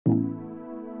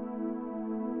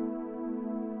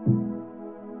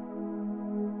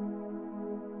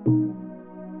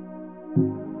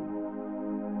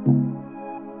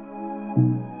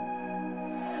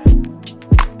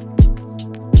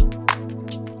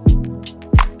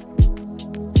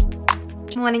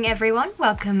morning everyone,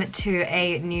 welcome to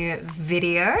a new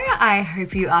video. I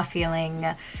hope you are feeling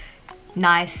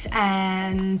nice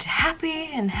and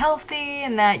happy and healthy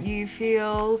and that you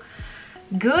feel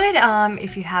good.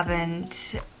 If you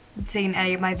haven't seen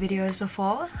any of my videos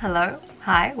before, hello,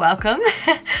 hi, welcome.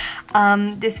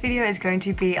 This video is going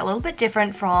to be a little bit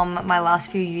different from my last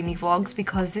few uni vlogs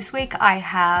because this week I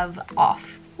have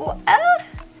off. Well,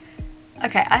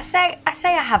 okay, I say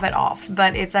I have it off,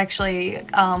 but it's actually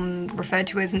referred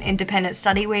to as an independent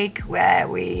study week where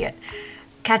we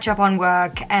catch up on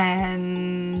work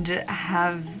and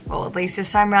have, well, at least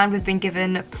this time around we've been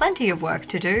given plenty of work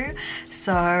to do.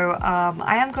 So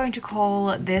I am going to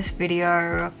call this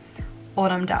video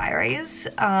Autumn Diaries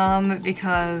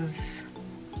because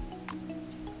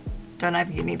don't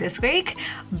have uni this week,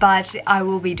 but I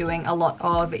will be doing a lot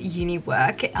of uni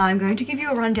work. I'm going to give you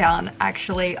a rundown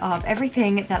actually of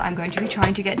everything that I'm going to be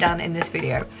trying to get done in this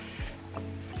video.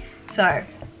 So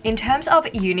in terms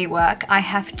of uni work, I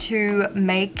have to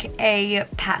make a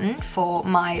pattern for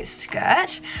my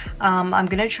skirt. I'm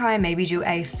gonna try and maybe do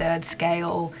a 3rd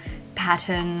scale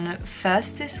pattern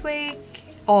first this week,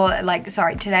 or like,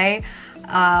 sorry, today,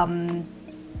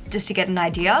 just to get an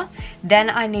idea. Then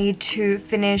I need to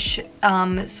finish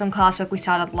some classwork we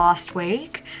started last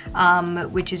week,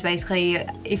 which is basically,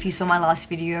 if you saw my last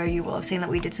video, you will have seen that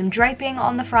we did some draping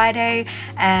on the Friday,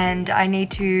 and I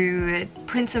need to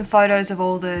print some photos of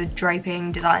all the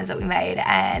draping designs that we made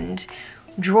and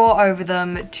draw over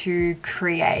them to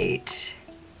create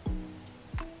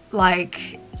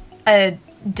like a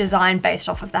design based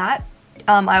off of that.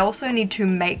 I also need to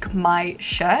make my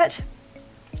shirt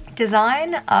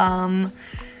design,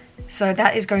 so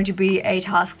that is going to be a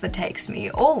task that takes me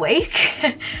all week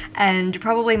and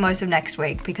probably most of next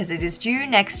week because it is due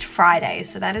next Friday,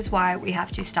 so that is why we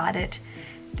have to start it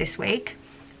this week.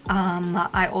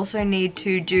 I also need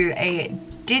to do I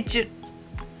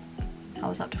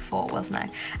was up to 4, wasn't I?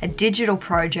 A digital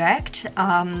project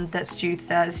that's due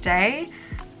Thursday.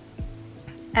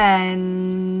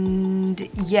 And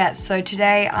yeah, so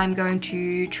today I'm going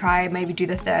to try maybe do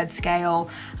the 3rd scale.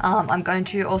 I'm going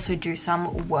to also do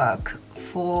some work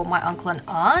for my uncle and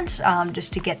aunt,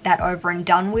 just to get that over and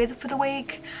done with for the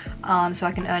week, so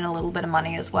I can earn a little bit of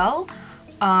money as well.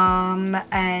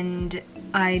 And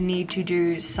I need to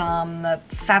do some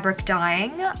fabric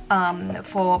dyeing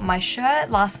for my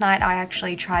shirt. Last night I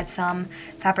actually tried some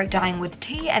fabric dyeing with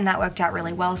tea and that worked out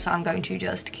really well, so I'm going to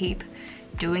just keep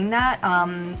doing that.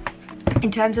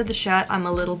 In terms of the shirt, I'm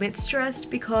a little bit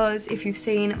stressed because if you've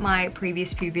seen my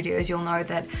previous few videos, you'll know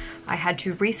that I had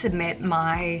to resubmit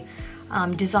my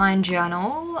design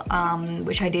journal,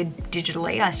 which I did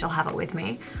digitally. I still have it with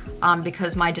me,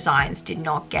 because my designs did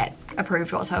not get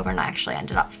approved whatsoever, and I actually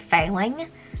ended up failing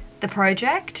the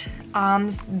project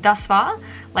thus far.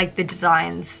 Like, the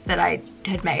designs that I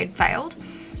had made failed,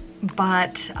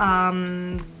 but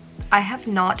I have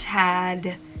not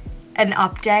had an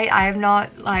update. I have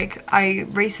not, like, I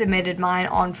resubmitted mine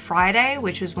on Friday,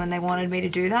 which was when they wanted me to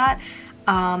do that,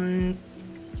 and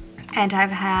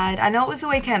I've had, I know it was the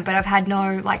weekend, but I've had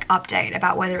no like update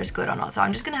about whether it's good or not, so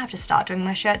I'm just gonna have to start doing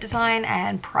my shirt design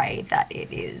and pray that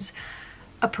it is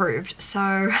approved.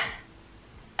 So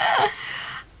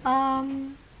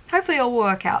hopefully it will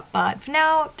work out, but for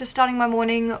now, just starting my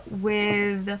morning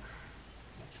with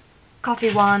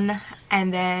coffee one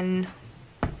and then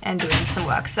doing some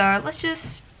work. So let's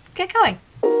just get going.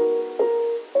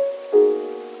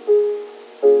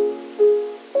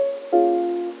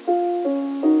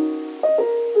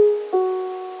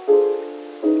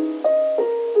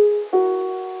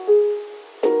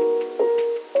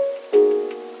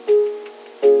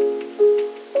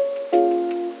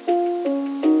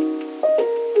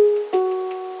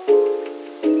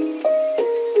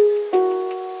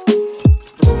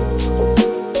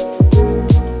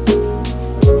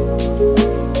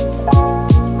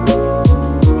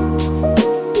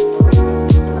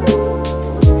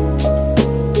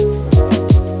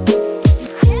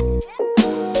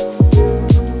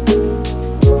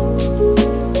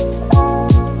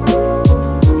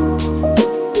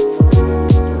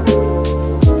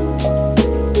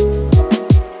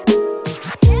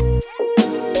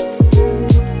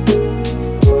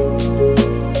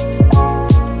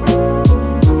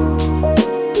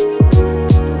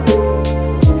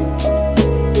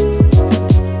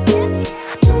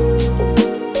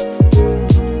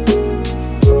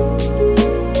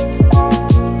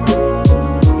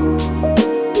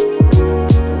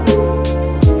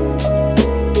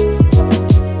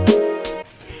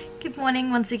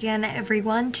 once again,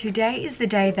 everyone. Today is the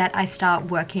day that I start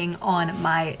working on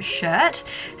my shirt.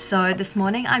 So this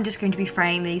morning I'm just going to be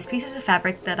fraying these pieces of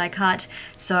fabric that I cut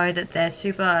so that they're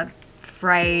super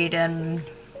frayed and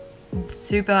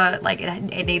super, like,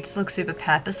 it needs to look super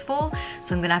purposeful.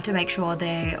 So I'm gonna have to make sure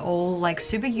they're all like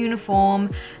super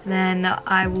uniform. Then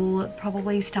I will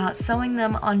probably start sewing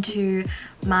them onto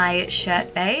my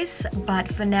shirt base.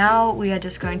 But for now, we are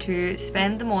just going to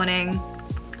spend the morning,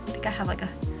 I think I have like a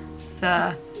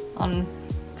fur on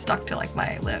stuck to like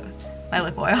my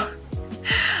lip oil.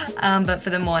 But for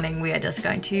the morning, we are just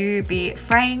going to be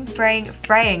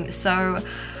fraying. So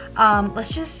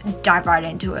let's just dive right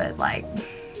into it. Like,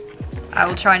 I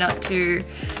will try not to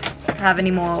have any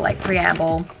more like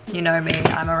preamble. You know me,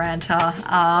 I'm a ranter.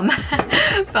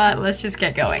 But let's just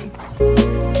get going.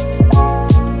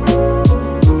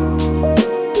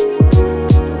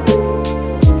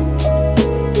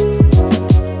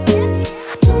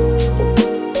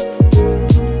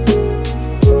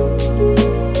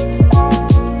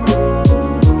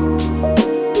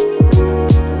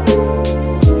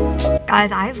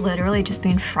 Guys, I've literally just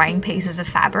been fraying pieces of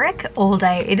fabric all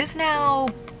day. It is now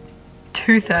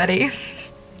 2:30.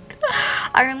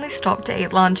 I only stopped to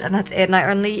eat lunch and that's it, and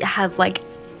I only have like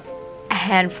a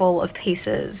handful of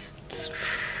pieces.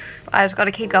 I just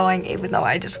gotta keep going even though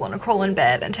I just want to crawl in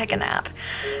bed and take a nap.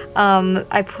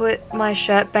 I put my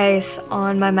shirt base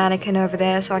on my mannequin over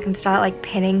there so I can start like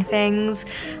pinning things,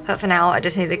 but for now I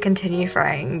just need to continue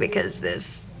fraying because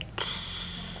this,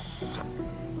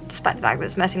 despite the fact that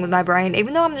it's messing with my brain,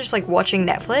 even though I'm just like watching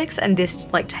Netflix and this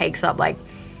like takes up like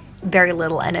very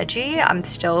little energy, I'm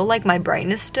still like, my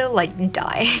brain is still like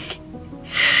dying.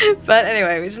 But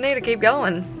anyway, we just need to keep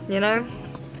going, you know?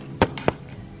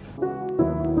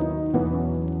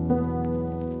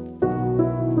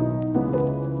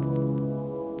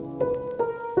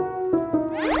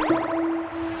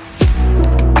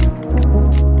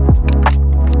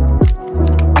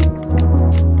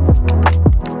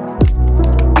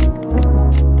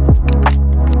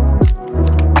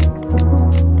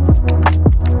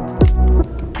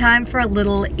 Time for a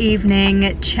little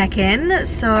evening check-in.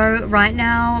 So right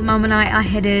now, Mum and I are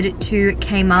headed to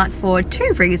Kmart for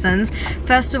two reasons.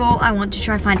 First of all, I want to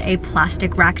try find a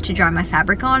plastic rack to dry my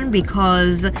fabric on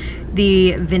because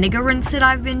the vinegar rinse that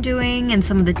I've been doing and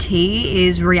some of the tea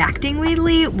is reacting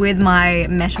weirdly with my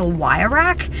metal wire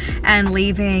rack and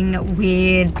leaving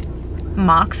weird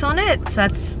marks on it. So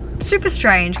that's super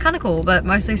strange, kind of cool, but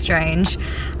mostly strange.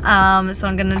 So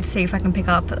I'm gonna see if I can pick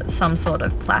up some sort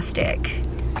of plastic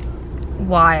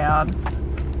wire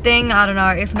thing, I don't know.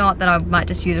 If not, then I might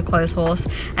just use a clothes horse.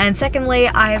 And secondly,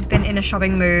 I've been in a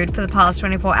shopping mood for the past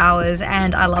 24 hours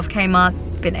and I love Kmart.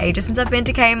 It's been ages since I've been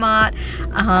to Kmart.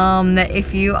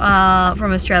 If you are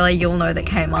from Australia, you'll know that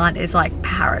Kmart is like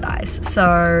paradise.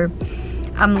 So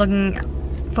I'm looking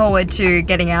forward to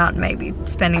getting out and maybe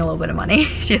spending a little bit of money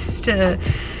just to,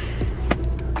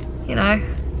 you know,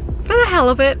 for the hell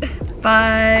of it.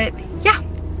 But yeah,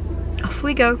 off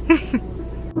we go.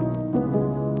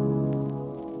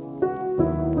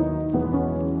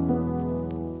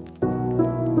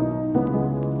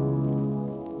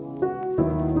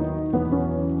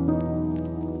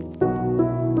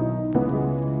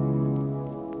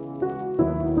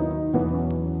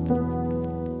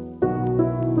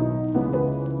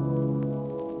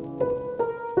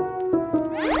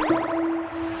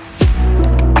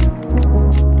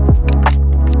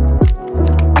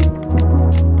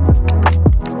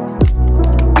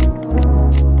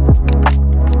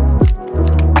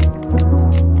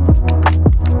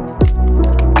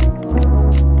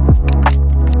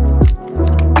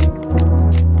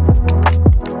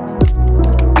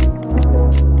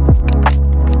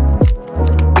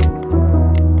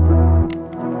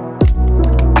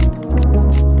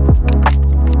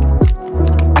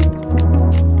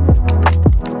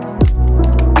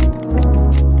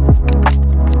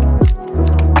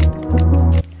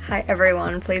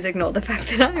 Please ignore the fact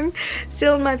that I'm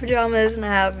still in my pajamas and I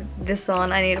have this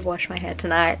on. I need to wash my hair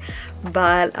tonight,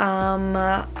 but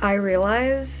I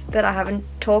realized that I haven't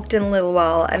talked in a little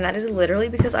while, and that is literally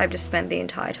because I've just spent the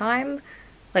entire time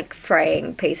like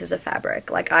fraying pieces of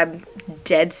fabric. Like, I'm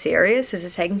dead serious. This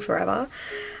is taking forever,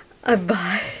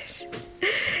 but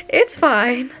it's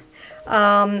fine.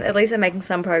 At least I'm making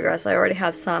some progress. I already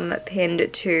have some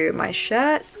pinned to my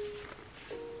shirt.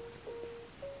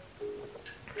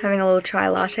 Having a little chai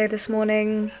latte this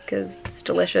morning because it's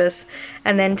delicious.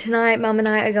 And then tonight, Mum and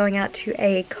I are going out to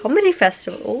a comedy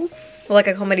festival, or like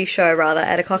a comedy show rather,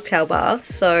 at a cocktail bar.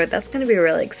 So that's going to be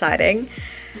really exciting.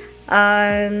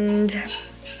 And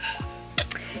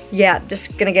yeah,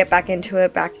 just gonna get back into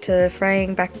it, back to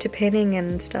fraying, back to pinning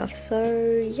and stuff, so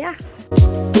yeah.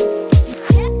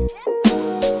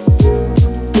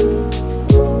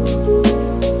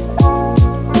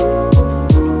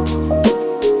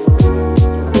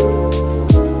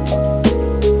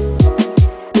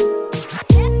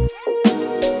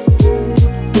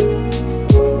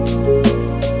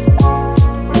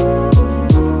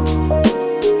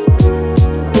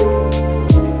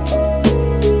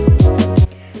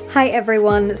 Hi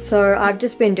everyone, so I've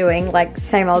just been doing like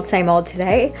same old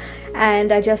today,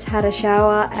 and I just had a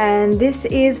shower, and this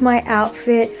is my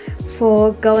outfit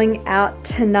for going out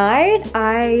tonight.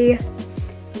 I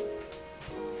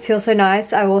feel so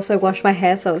nice. I also washed my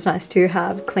hair, so it was nice to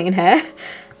have clean hair.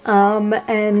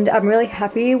 And I'm really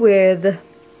happy with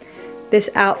this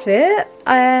outfit,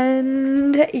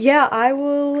 and yeah, I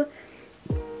will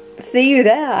see you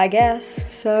there, I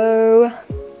guess. So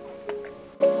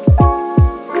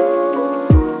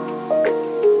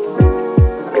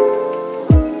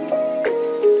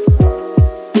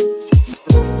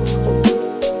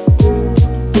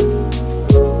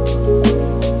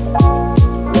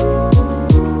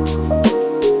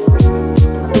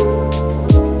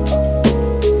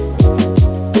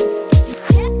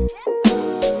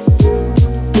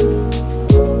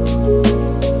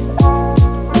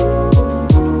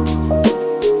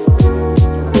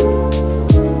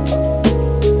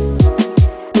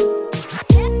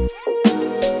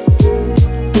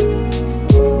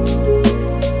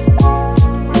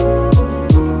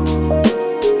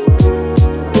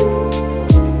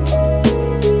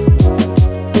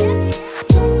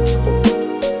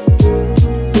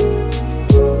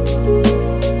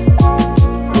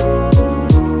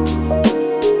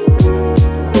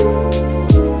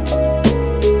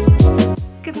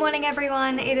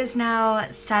everyone, it is now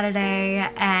Saturday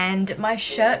and my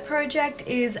shirt project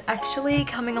is actually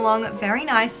coming along very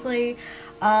nicely.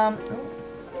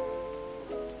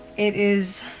 It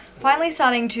is finally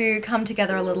starting to come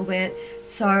together a little bit,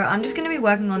 so I'm just going to be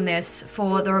working on this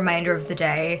for the remainder of the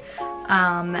day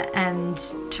and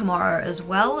tomorrow as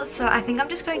well. So I think I'm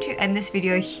just going to end this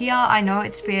video here. I know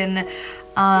it's been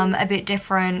a bit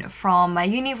different from my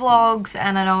uni vlogs,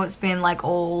 and I know it's been like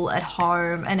all at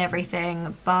home and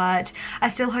everything, but I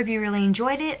still hope you really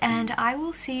enjoyed it, and I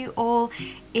will see you all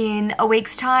in a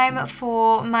week's time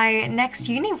for my next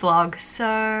uni vlog.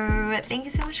 So thank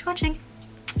you so much for watching.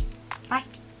 Bye.